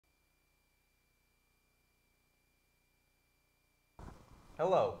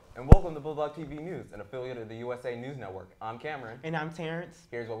Hello, and welcome to Bulldog TV News, an affiliate of the USA News Network. I'm Cameron. And I'm Terrence.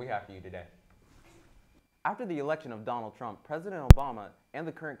 Here's what we have for you today. After the election of Donald Trump, President Obama and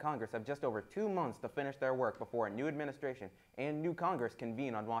the current Congress have just over 2 months to finish their work before a new administration and new Congress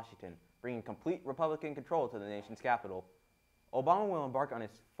convene on Washington, bringing complete Republican control to the nation's capital. Obama will embark on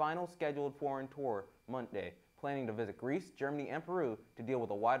his final scheduled foreign tour Monday, planning to visit Greece, Germany, and Peru to deal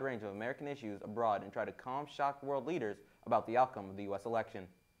with a wide range of American issues abroad and try to calm shocked world leaders about the outcome of the U.S. election.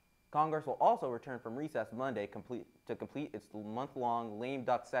 Congress will also return from recess Monday to complete its month-long lame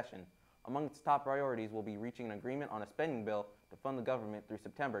duck session. Among its top priorities will be reaching an agreement on a spending bill to fund the government through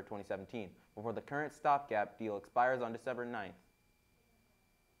September 2017, before the current stopgap deal expires on December 9th.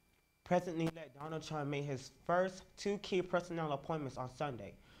 President-elect Donald Trump made his first 2 key personnel appointments on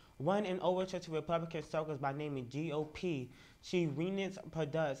Sunday. One in overture to Republican circles by naming GOP Chief Reince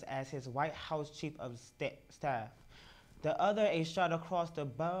Priebus as his White House Chief of Staff. The other a shot across the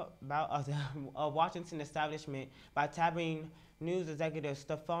bow of the Washington establishment by tabbing news executive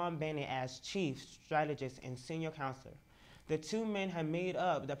Stefan Bannon as chief strategist and senior counselor. The 2 men have made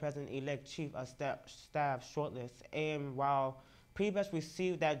up the president-elect chief of staff shortlist, and while Priebus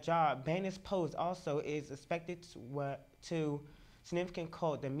received that job, Bannon's post also is expected to significant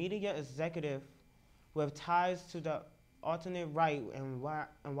cult. The media executive with ties to the alternate right and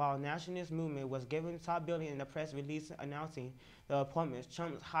while nationalist movement was given top billing in the press release announcing the appointments,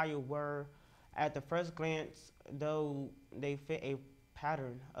 Trump's hire were at the first glance, though they fit a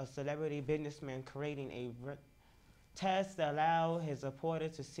pattern of celebrity businessmen creating a test that allowed his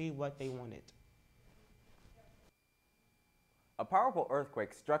supporters to see what they wanted. A powerful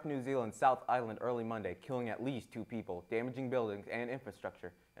earthquake struck New Zealand's South Island early Monday, killing at least 2 people, damaging buildings and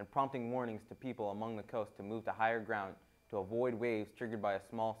infrastructure, and prompting warnings to people along the coast to move to higher ground to avoid waves triggered by a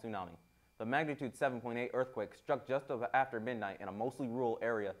small tsunami. The magnitude 7.8 earthquake struck just after midnight in a mostly rural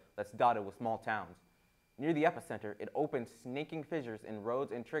area that's dotted with small towns. Near the epicenter, it opened snaking fissures in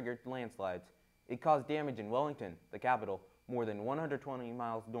roads and triggered landslides. It caused damage in Wellington, the capital, more than 120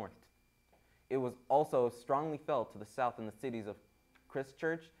 miles north. It was also strongly felt to the south in the cities of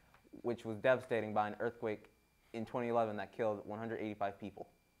Christchurch, which was devastating by an earthquake in 2011 that killed 185 people.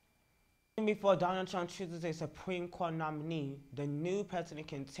 Before Donald Trump chooses a Supreme Court nominee, the new president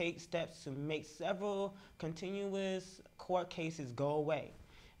can take steps to make several continuous court cases go away.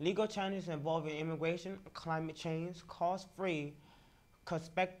 Legal challenges involving immigration, climate change, cost-free,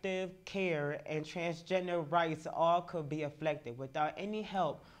 prospective care, and transgender rights all could be affected without any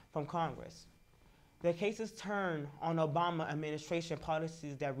help from Congress. The cases turn on Obama administration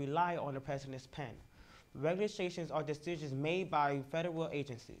policies that rely on the president's pen. Regulations are decisions made by federal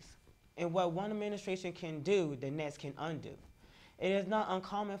agencies. And what one administration can do, the next can undo. It is not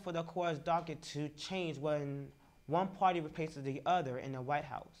uncommon for the court's docket to change when one party replaces the other in the White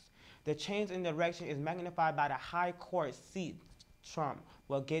House. The change in direction is magnified by the high court seat Trump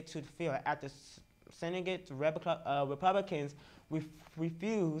will get to fill after Senate Republicans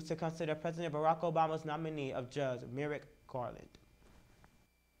refuse to consider President Barack Obama's nominee of Judge Merrick Garland.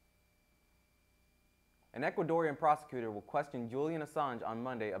 An Ecuadorian prosecutor will question Julian Assange on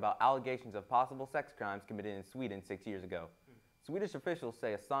Monday about allegations of possible sex crimes committed in Sweden 6 years ago. Swedish officials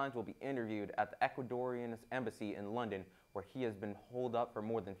say Assange will be interviewed at the Ecuadorian embassy in London, where he has been holed up for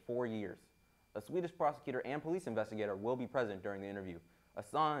more than 4 years. A Swedish prosecutor and police investigator will be present during the interview.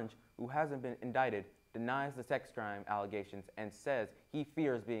 Assange, who hasn't been indicted, denies the sex crime allegations and says he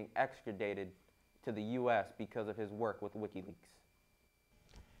fears being extradited to the U.S. because of his work with WikiLeaks.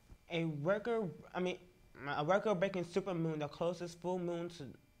 A record-breaking supermoon, the closest full moon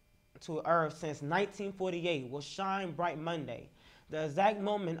to Earth since 1948, will shine bright Monday. The exact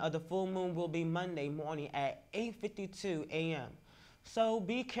moment of the full moon will be Monday morning at 8:52 a.m. So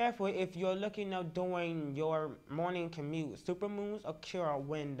be careful if you're looking up during your morning commute. Supermoons occur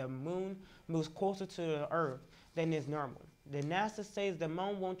when the moon moves closer to the Earth than is normal. The NASA says the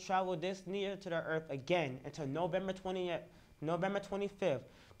moon won't travel this near to the Earth again until November 25th,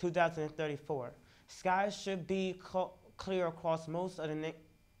 2034. Skies should be clear across most of the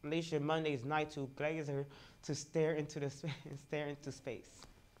nation Monday's night to glazer to stare into space.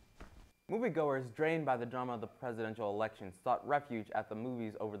 Moviegoers drained by the drama of the presidential election sought refuge at the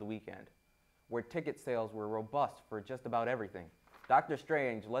movies over the weekend, where ticket sales were robust for just about everything. Doctor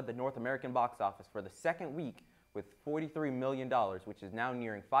Strange led the North American box office for the second week with $43 million, which is now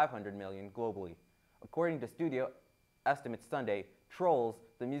nearing $500 million globally. According to studio estimates Sunday, Trolls,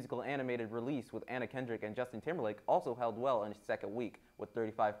 the musical animated release with Anna Kendrick and Justin Timberlake, also held well in its second week with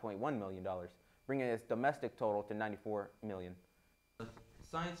 $35.1 million, bringing its domestic total to $94 million. The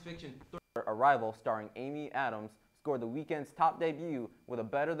science fiction thriller Arrival, starring Amy Adams, scored the weekend's top debut with a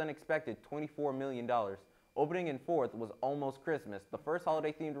better-than-expected $24 million. Opening in fourth was Almost Christmas, the first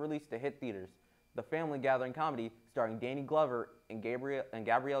holiday-themed release to hit theaters. The family gathering comedy starring Danny Glover and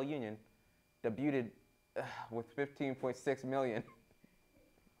Gabrielle Union debuted with $15.6 million.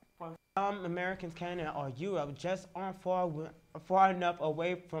 Some Americans, Canada, or Europe just aren't far enough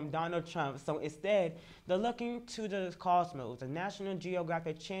away from Donald Trump, so instead, they're looking to the cosmos. The National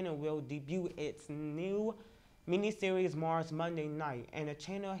Geographic Channel will debut its new miniseries Mars Monday night, and the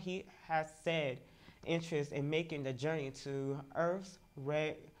channel has said interest in making the journey to Earth's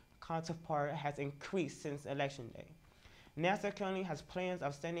red counterpart has increased since Election Day. NASA currently has plans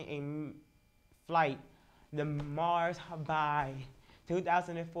of sending a flight to Mars by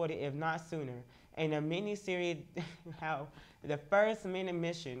 2040, if not sooner. And the miniseries, how the first mini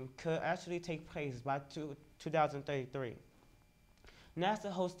mission could actually take place by 2033.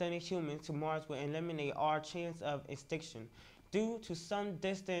 NASA hopes sending humans to Mars will eliminate our chance of extinction due to some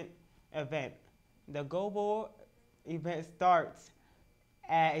distant event. The global event starts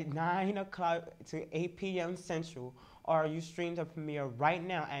at 9 o'clock to 8 p.m. Central, or you stream the premiere right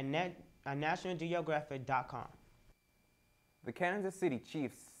now at nationalgeographic.com. The Kansas City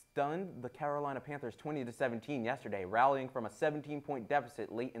Chiefs stunned the Carolina Panthers 20-17 yesterday, rallying from a 17-point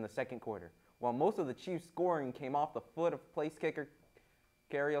deficit late in the second quarter. While most of the Chiefs' scoring came off the foot of place kicker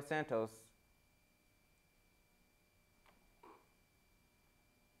Cario Santos,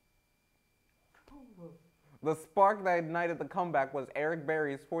 the spark that ignited the comeback was Eric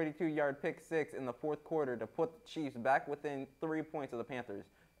Berry's 42-yard pick six in the fourth quarter to put the Chiefs back within 3 points of the Panthers.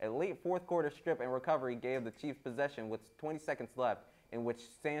 A late fourth quarter strip and recovery gave the Chiefs possession with 20 seconds left, in which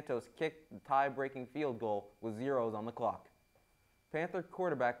Santos kicked the tie-breaking field goal with zeros on the clock. Panther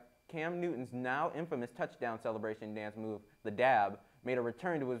quarterback Cam Newton's now infamous touchdown celebration dance move, the dab, made a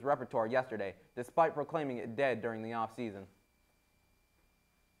return to his repertoire yesterday, despite proclaiming it dead during the offseason.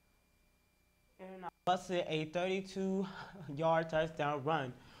 Busted a 32-yard touchdown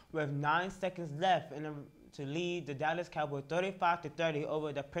run with 9 seconds left to lead the Dallas Cowboys 35-30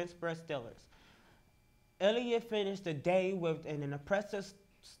 over the Pittsburgh Steelers. Elliott finished the day with an impressive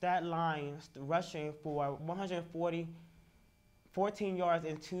stat line, rushing for 14 yards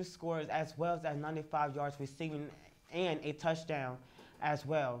and 2 scores, as well as 95 yards receiving and a touchdown as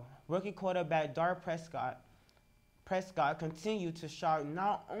well. Rookie quarterback Dak Prescott continued to shock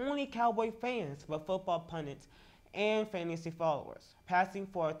not only Cowboy fans, but football pundits and fantasy followers, passing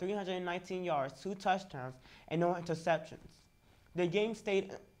for 319 yards, 2 touchdowns, and no interceptions. The game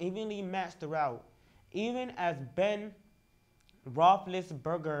stayed evenly matched throughout, even as Ben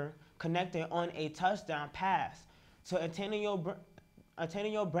Roethlisberger connected on a touchdown pass to Antonio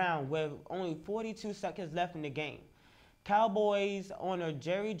Brown with only 42 seconds left in the game. Cowboys owner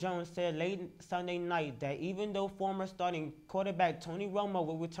Jerry Jones said late Sunday night that even though former starting quarterback Tony Romo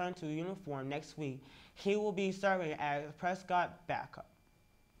will return to uniform next week, he will be serving as Prescott backup.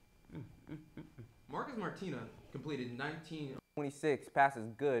 Marcus Martinez completed 26 passes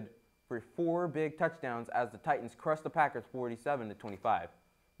good for 4 big touchdowns as the Titans crushed the Packers 47-25.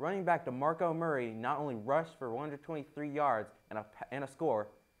 Running back DeMarco Murray not only rushed for 123 yards and a score,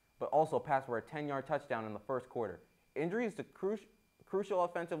 but also passed for a 10-yard touchdown in the first quarter. Injuries to crucial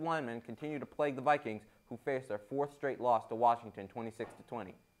offensive linemen continue to plague the Vikings, who faced their 4th straight loss to Washington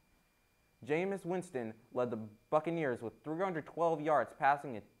 26-20. Jameis Winston led the Buccaneers with 312 yards,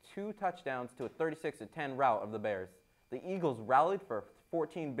 passing in 2 touchdowns to a 36-10 rout of the Bears. The Eagles rallied for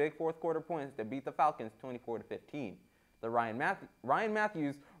 14 big fourth quarter points to beat the Falcons 24-15. The Ryan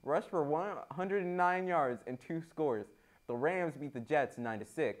Matthews rushed for 109 yards and 2 scores. The Rams beat the Jets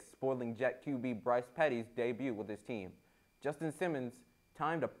 9-6, spoiling Jet QB Bryce Petty's debut with his team. Justin Simmons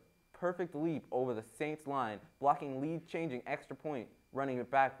timed a perfect leap over the Saints line, blocking lead-changing extra point, running it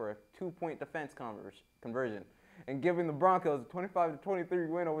back for a 2-point defense conversion, and giving the Broncos a 25-23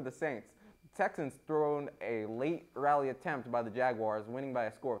 win over the Saints. The Texans thrown a late rally attempt by the Jaguars, winning by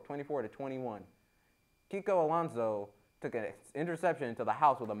a score of 24-21. Kiko Alonso took an interception into the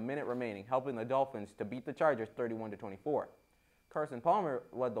house with a minute remaining, helping the Dolphins to beat the Chargers 31-24. Carson Palmer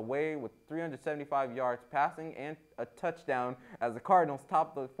led the way with 375 yards passing and a touchdown as the Cardinals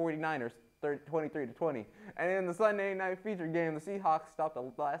topped the 49ers 23-20. And in the Sunday night feature game, the Seahawks stopped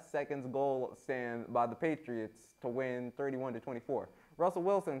the last seconds goal stand by the Patriots to win 31-24. Russell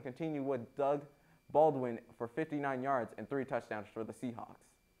Wilson continued with Doug Baldwin for 59 yards and 3 touchdowns for the Seahawks.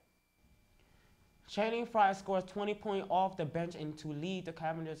 Channing Frye scores 20 points off the bench and to lead the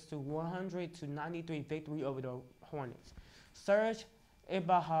Commanders to 100-93 victory over the Hornets. Serge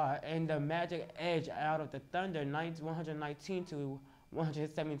Ibaka and the Magic edge out of the Thunder 119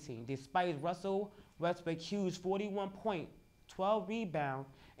 117. Despite Russell Westbrook's huge 41 point, 12 rebound,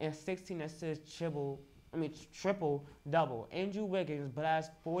 and 16 assist triple double, Andrew Wiggins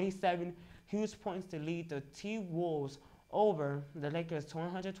blasted 47 huge points to lead the T-Wolves over the Lakers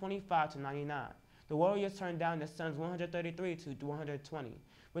 125-99. The Warriors turned down the Suns 133-120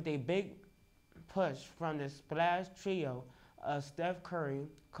 with a big push from the splash trio of Steph Curry,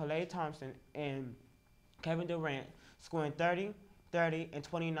 Klay Thompson, and Kevin Durant, scoring 30, 30, and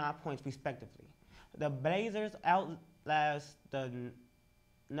 29 points respectively. The Blazers outlast the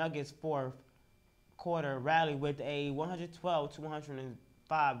Nuggets' fourth quarter rally with a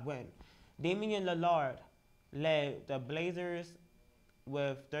 112-105 win. Damian Lillard led the Blazers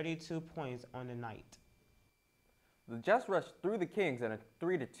with 32 points on the night. The Jets rushed through the Kings in a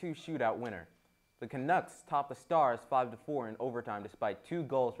 3-2 shootout winner. The Canucks topped the Stars 5-4 in overtime despite 2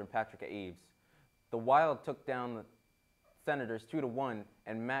 goals from Patrick Eaves. The Wild took down the Senators 2-1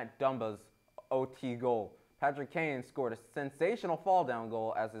 and Matt Dumba's OT goal. Patrick Kane scored a sensational fall-down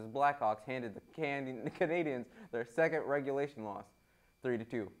goal as his Blackhawks handed the Canadiens their second regulation loss,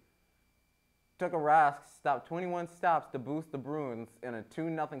 3-2. Tuukka Rask stopped 21 stops to boost the Bruins in a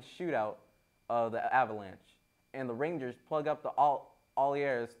 2-0 shootout of the Avalanche. And the Rangers plug up the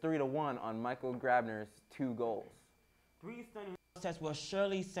Oilers 3-1 on Michael Grabner's 2 goals. 3 stunning upsets will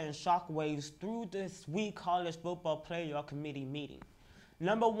surely send shockwaves through this week college football playoff committee meeting.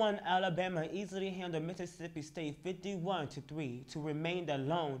 Number 1, Alabama easily handled Mississippi State 51-3 to remain the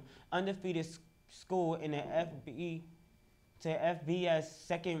lone undefeated school in the FBS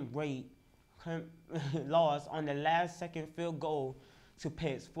second-rate loss on the last second field goal to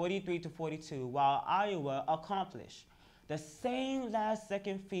Pitt, 43-42, while Iowa accomplished the same last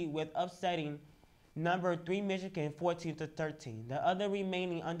second feat with upsetting number 3 Michigan 14-13. The other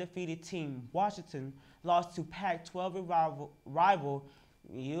remaining undefeated team, Washington, lost to Pac-12 rival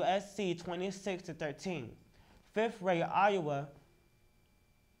USC 26-13. Fifth-rate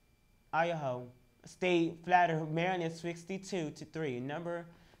Idaho State flattered Maryland 62-3. Number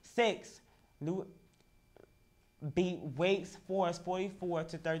 6 beat Wake Forest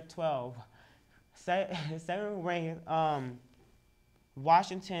 44-12. Seventh-ranked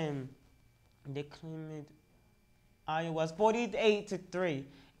Washington declared Iowa's 48-3.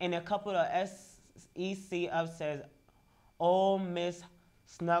 In a couple of SEC upsets, Ole Miss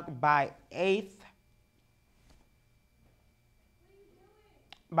snuck by eighth.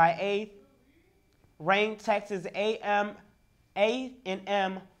 Ranked Texas A&M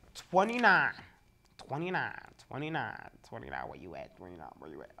 29. Where you at? 29. Where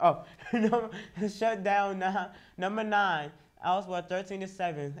you at? Oh, shut down now. Number 9, Ellsworth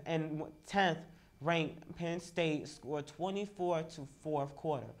 13-7, and 10th ranked Penn State scored 24 to fourth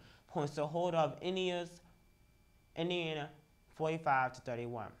quarter points to hold off Indiana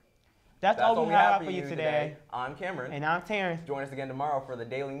 45-31. That's all we have for you today. I'm Cameron. And I'm Terrence. Join us again tomorrow for the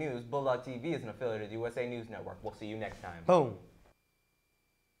Daily News. Bulldog TV is an affiliate of the USA News Network. We'll see you next time. Boom.